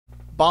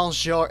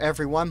Bonjour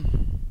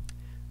everyone.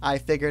 I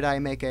figured I'd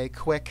make a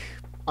quick,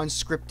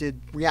 unscripted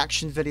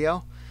reaction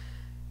video,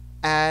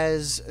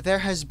 as there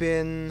has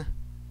been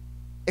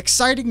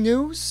exciting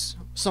news,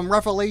 some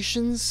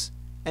revelations,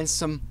 and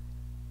some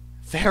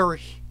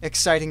very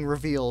exciting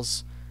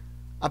reveals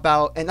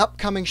about an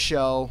upcoming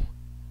show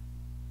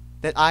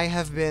that I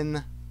have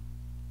been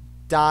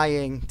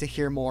dying to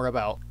hear more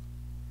about.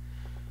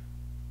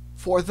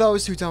 For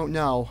those who don't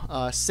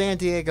know, San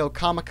Diego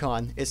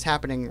Comic-Con is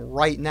happening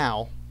right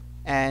now,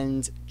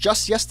 and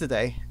just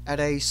yesterday, at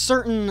a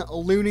certain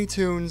Looney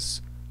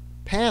Tunes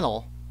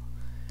panel,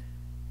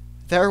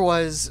 there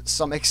was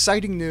some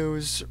exciting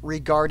news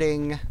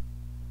regarding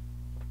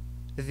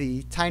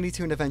the Tiny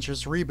Toon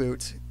Adventures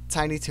reboot,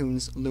 Tiny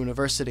Toons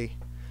Looniversity.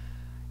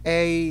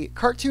 A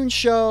cartoon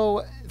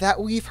show that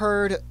we've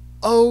heard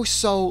oh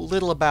so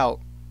little about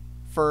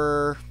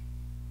for,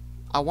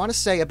 I want to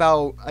say,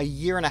 about a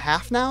year and a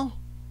half now.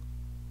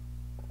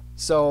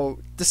 So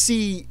to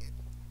see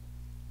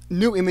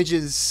new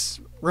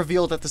images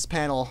revealed at this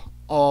panel,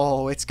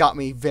 oh, it's got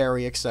me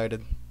very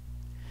excited.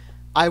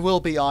 I will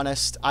be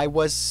honest, I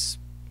was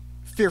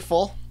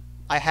fearful.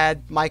 I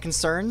had my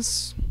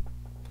concerns,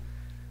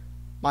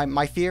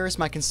 my fears,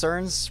 my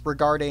concerns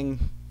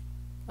regarding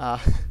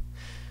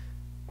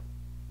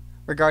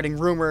regarding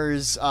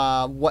rumors,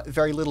 what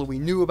very little we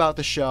knew about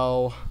the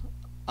show,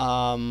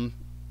 the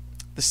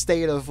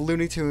state of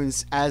Looney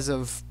Tunes as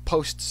of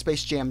post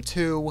Space Jam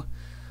 2.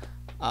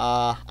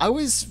 I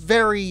was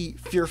very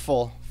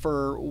fearful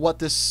for what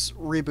this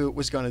reboot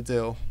was going to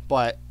do,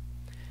 but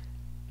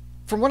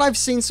from what I've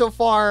seen so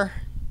far,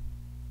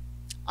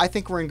 I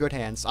think we're in good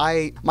hands.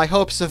 My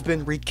hopes have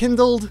been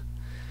rekindled,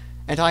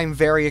 and I'm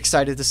very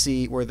excited to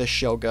see where this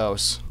show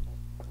goes.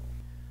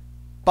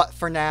 But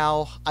for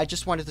now, I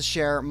just wanted to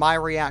share my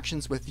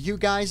reactions with you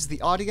guys,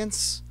 the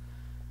audience,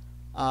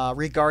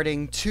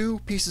 regarding two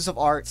pieces of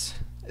art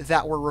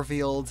that were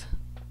revealed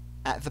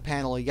at the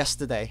panel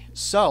yesterday.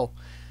 So,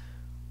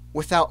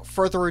 without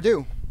further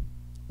ado,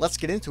 let's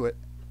get into it.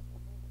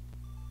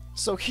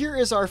 So here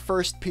is our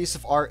first piece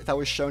of art that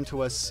was shown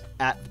to us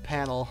at the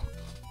panel,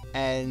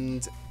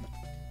 and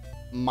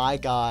my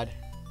god.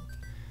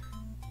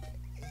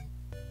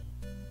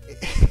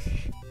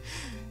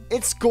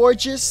 It's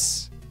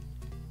gorgeous.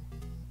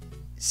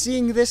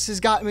 Seeing this has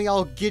got me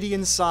all giddy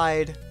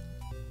inside.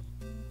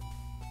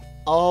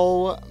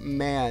 Oh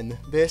man,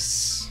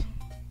 this...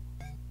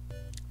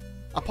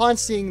 Upon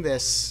seeing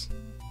this,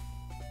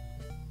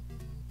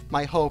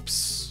 my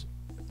hopes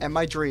and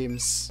my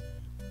dreams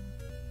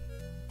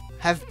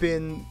have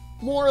been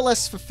more or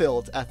less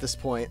fulfilled at this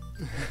point.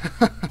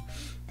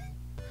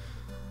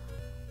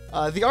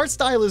 The art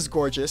style is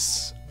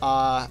gorgeous.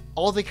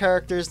 All the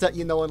characters that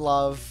you know and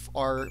love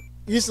are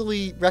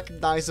easily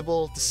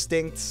recognizable,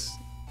 distinct.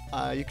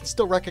 You can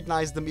still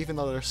recognize them even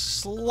though they're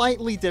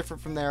slightly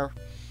different from their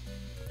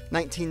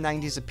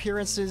 1990s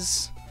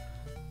appearances.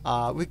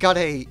 We got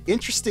a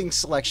interesting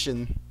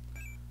selection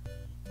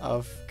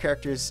of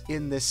characters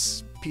in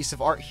this piece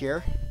of art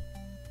here.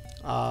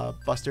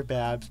 Buster,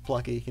 Babs,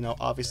 Plucky, you know,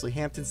 obviously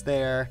Hampton's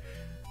there.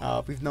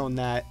 We've known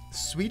that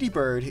Sweetie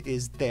Bird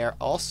is there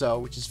also,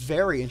 which is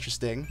very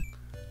interesting,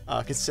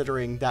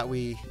 considering that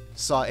we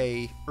saw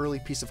a early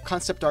piece of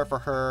concept art for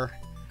her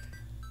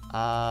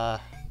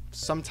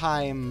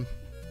sometime,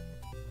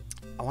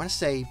 I want to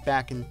say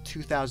back in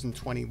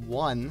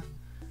 2021,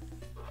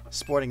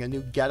 sporting a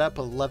new getup,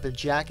 a leather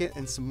jacket,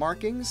 and some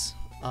markings.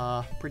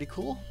 Pretty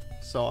cool.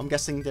 So I'm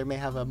guessing they may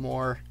have a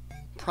more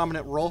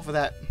prominent role for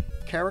that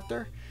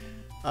character.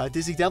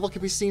 Dizzy Devil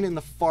can be seen in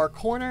the far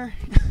corner,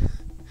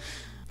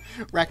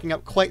 racking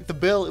up quite the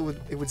bill,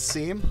 it would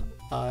seem.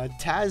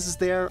 Taz is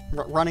there,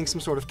 running some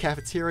sort of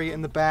cafeteria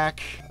in the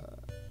back.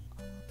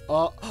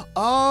 Oh,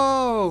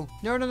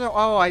 no,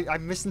 oh, I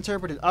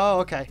misinterpreted. Oh,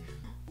 okay.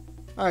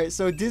 Alright,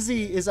 so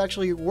Dizzy is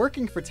actually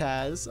working for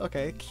Taz.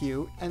 Okay,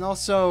 cute. And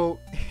also,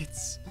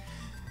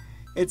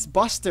 it's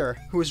Buster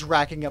who is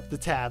racking up the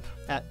tab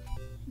at...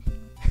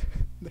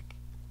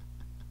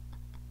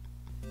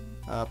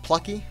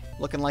 Plucky,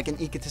 looking like an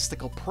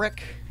egotistical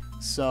prick.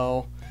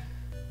 So,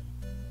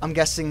 I'm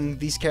guessing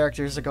these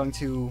characters are going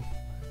to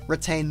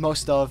retain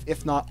most of,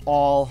 if not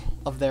all,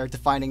 of their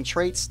defining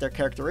traits, their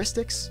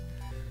characteristics.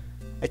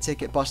 I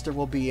take it Buster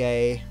will be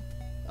a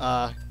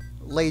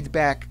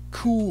laid-back,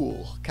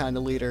 cool kind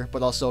of leader,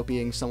 but also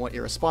being somewhat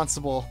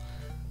irresponsible.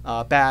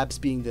 Babs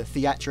being the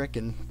theatric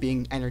and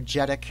being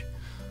energetic.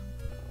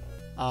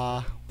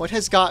 What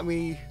has got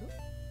me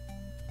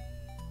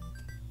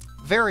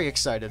very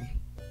excited,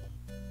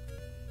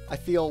 I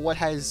feel what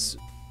has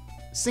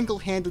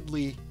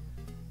single-handedly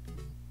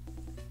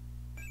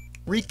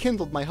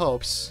rekindled my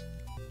hopes,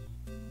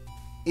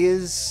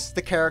 is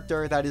the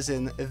character that is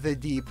in the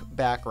deep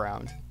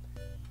background.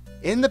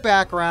 In the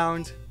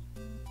background,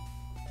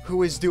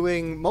 who is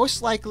doing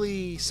most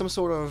likely some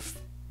sort of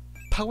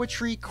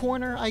poetry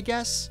corner, I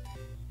guess,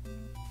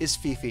 is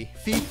Fifi.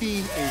 Fifi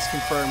is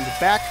confirmed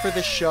back for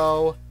the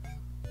show.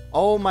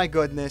 Oh my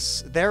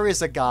goodness, there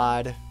is a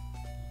god.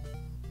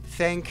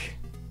 Thank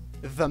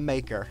the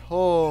maker.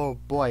 Oh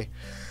boy.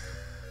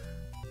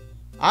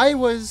 I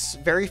was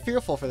very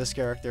fearful for this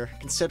character,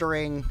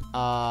 considering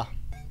the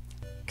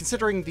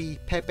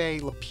Pepe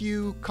Le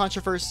Pew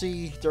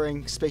controversy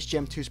during Space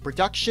Jam 2's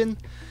production.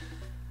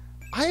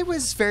 I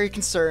was very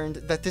concerned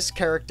that this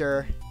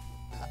character,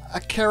 a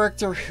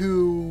character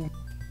who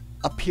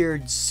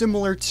appeared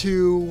similar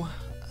to,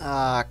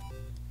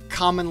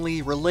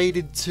 commonly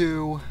related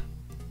to,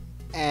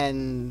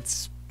 and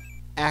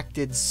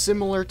acted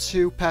similar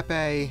to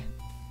Pepe,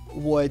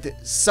 would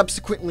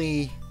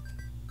subsequently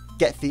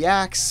get the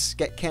axe,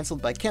 get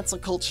cancelled by cancel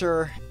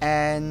culture,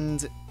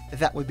 and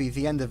that would be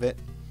the end of it.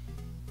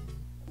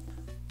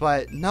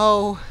 But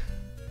no,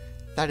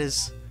 that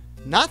is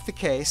not the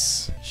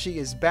case. She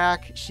is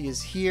back. She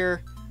is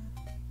here.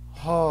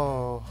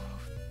 Oh.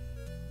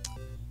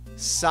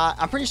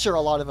 I'm pretty sure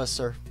a lot of us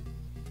are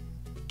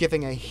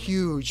giving a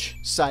huge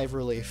sigh of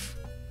relief.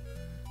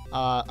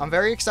 I'm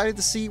very excited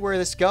to see where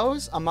this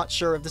goes. I'm not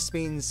sure if this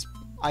means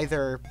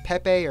either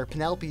Pepe or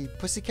Penelope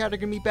Pussycat are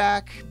going to be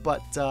back,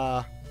 but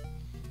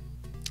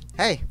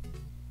hey,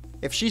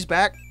 if she's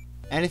back,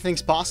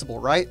 anything's possible,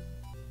 right?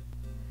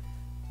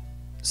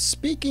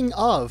 Speaking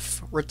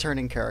of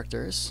returning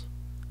characters,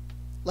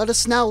 let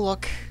us now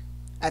look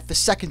at the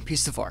second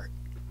piece of art.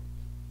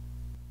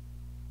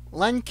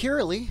 Len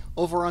Kirley,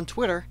 over on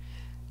Twitter,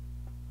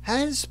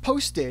 has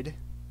posted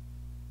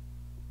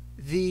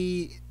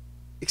the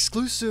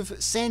exclusive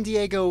San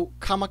Diego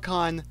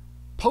Comic-Con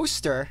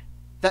poster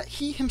that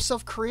he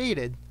himself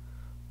created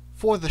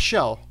for the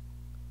show.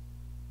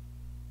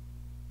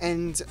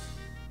 And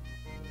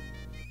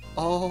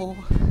oh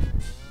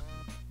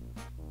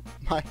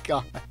my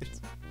god.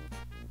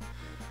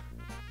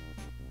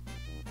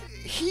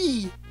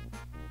 He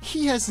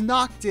has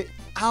knocked it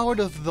out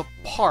of the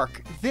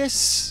park.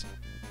 This...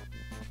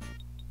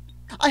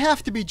 I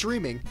have to be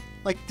dreaming.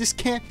 Like, this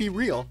can't be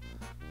real.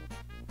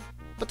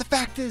 But the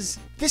fact is,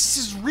 this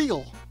is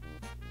real.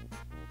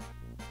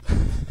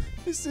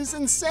 This is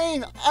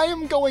insane. I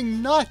am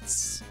going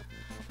nuts.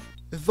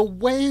 The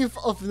wave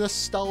of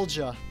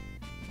nostalgia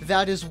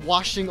that is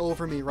washing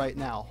over me right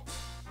now.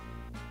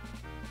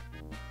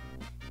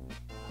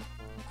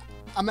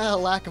 I'm at a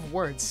lack of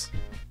words.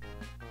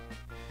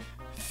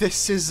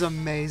 This is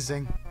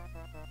amazing.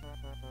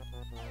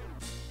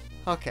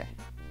 Okay.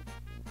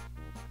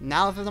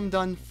 Now that I'm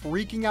done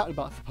freaking out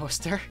about the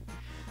poster,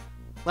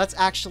 let's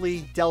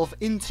actually delve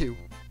into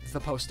the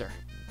poster.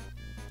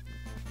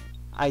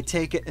 I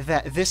take it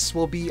that this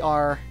will be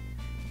our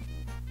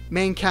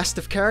main cast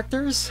of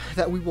characters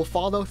that we will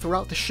follow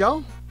throughout the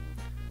show.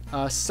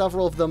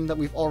 Several of them that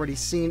we've already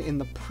seen in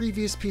the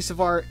previous piece of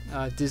art,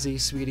 Dizzy,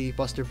 Sweetie,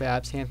 Buster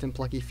Babs, Hampton,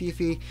 Plucky,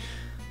 Fifi.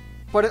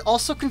 But it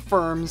also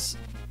confirms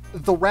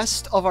the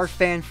rest of our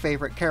fan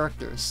favorite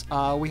characters.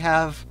 We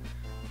have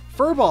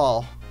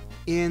Furball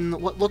in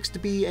what looks to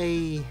be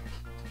a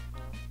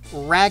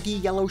raggy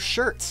yellow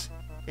shirt.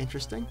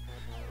 Interesting.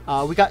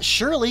 We got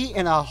Shirley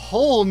in a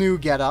whole new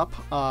getup,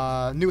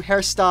 new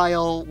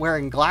hairstyle,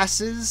 wearing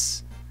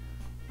glasses,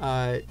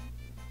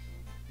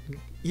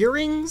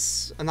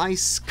 earrings, a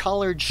nice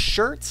collared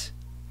shirt.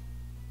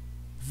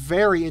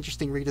 Very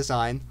interesting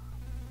redesign.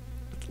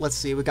 Let's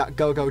see, we got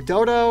Go-Go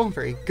Dodo,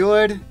 very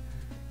good.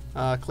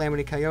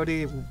 Calamity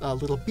Coyote,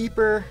 Little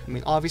Beeper. I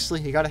mean,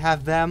 obviously, you gotta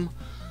have them.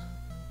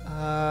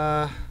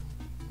 Oh,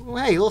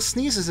 hey, Little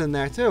Sneeze is in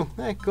there, too.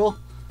 Hey, cool.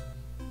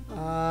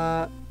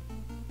 Oh,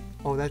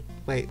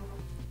 wait.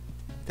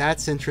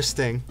 That's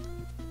interesting.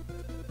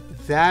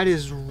 That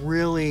is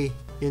really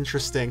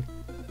interesting.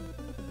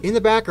 In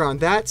the background,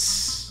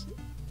 that's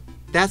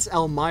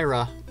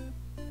Elmira.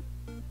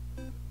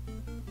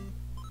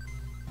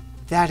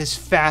 That is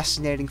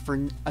fascinating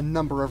for a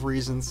number of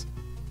reasons.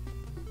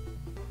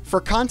 For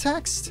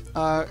context,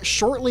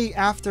 shortly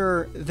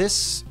after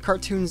this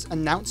cartoon's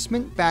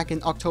announcement back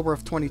in October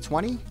of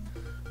 2020,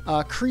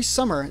 Cree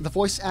Summer, the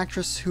voice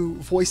actress who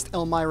voiced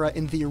Elmira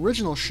in the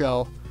original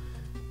show,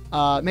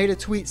 made a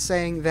tweet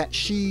saying that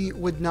she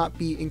would not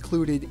be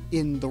included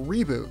in the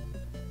reboot.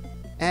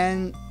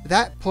 And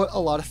that put a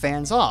lot of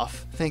fans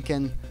off,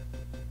 thinking,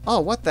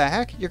 oh, what the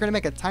heck? You're going to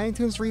make a Tiny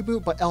Toons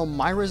reboot, but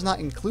Elmira's not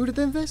included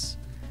in this?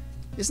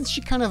 Isn't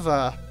she kind of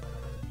a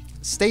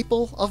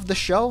staple of the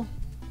show?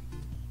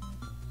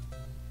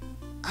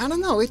 I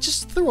don't know, it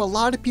just threw a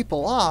lot of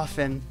people off,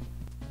 and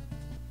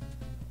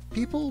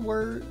people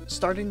were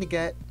starting to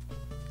get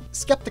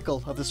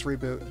skeptical of this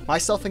reboot,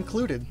 myself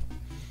included.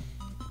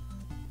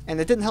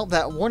 And it didn't help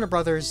that Warner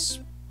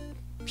Brothers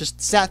just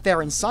sat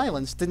there in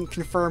silence, didn't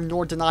confirm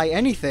nor deny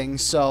anything,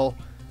 so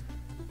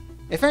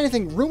if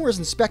anything, rumors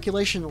and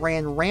speculation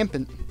ran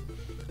rampant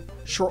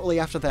shortly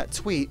after that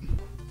tweet.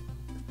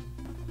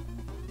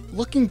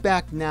 Looking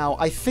back now,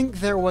 I think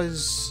there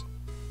was,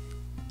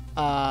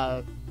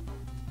 I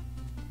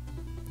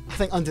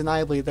think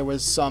undeniably there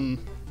was some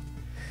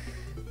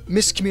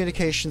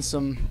miscommunication,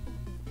 some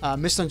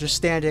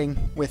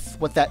misunderstanding with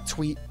what that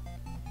tweet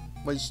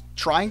was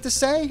trying to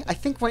say. I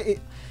think what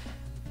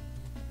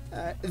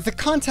the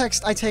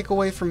context I take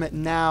away from it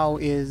now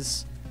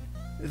is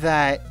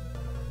that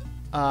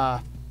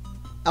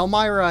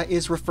Elmira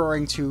is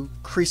referring to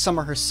Cree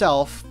Summer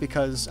herself,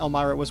 because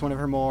Elmira was one of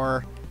her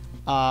more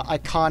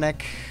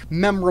iconic,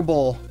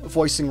 memorable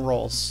voicing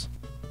roles.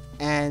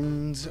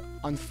 And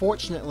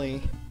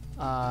unfortunately,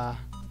 her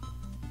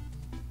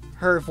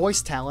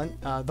voice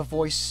talent, the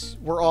voice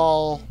we're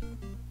all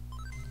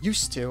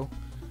used to,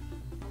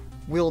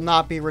 will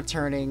not be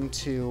returning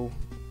to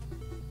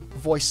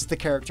voice the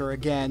character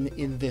again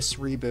in this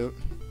reboot.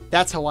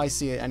 That's how I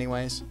see it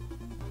anyways.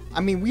 I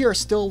mean, we are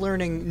still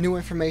learning new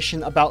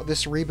information about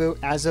this reboot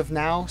as of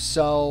now,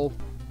 so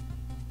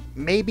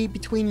maybe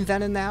between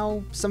then and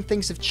now, some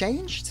things have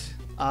changed?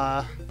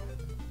 We'll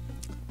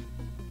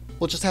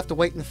just have to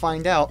wait and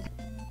find out.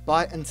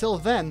 But until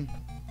then,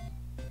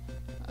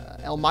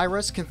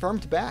 Elmira's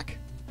confirmed back.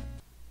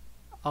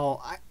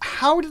 Oh,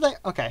 how did I...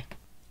 Okay.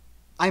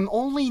 I'm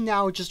only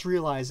now just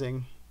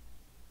realizing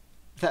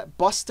that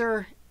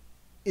Buster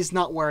is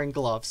not wearing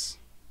gloves.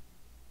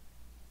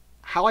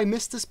 How I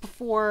missed this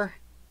before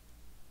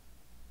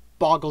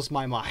boggles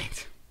my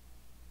mind.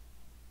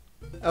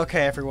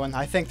 Okay, everyone,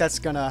 I think that's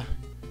gonna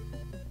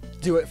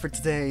do it for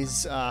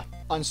today's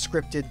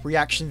unscripted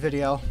reaction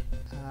video.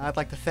 I'd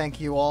like to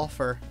thank you all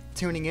for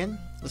tuning in,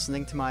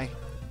 listening to my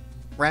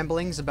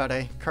ramblings about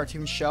a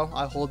cartoon show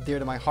I hold dear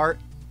to my heart,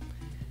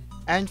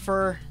 and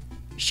for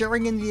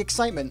sharing in the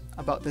excitement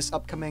about this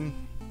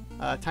upcoming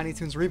Tiny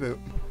Toons reboot.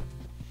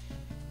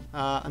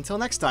 Until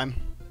next time,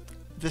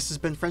 this has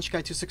been French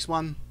Guy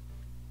 261,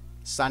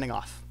 signing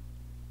off.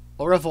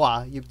 Au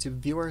revoir, YouTube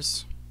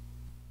viewers.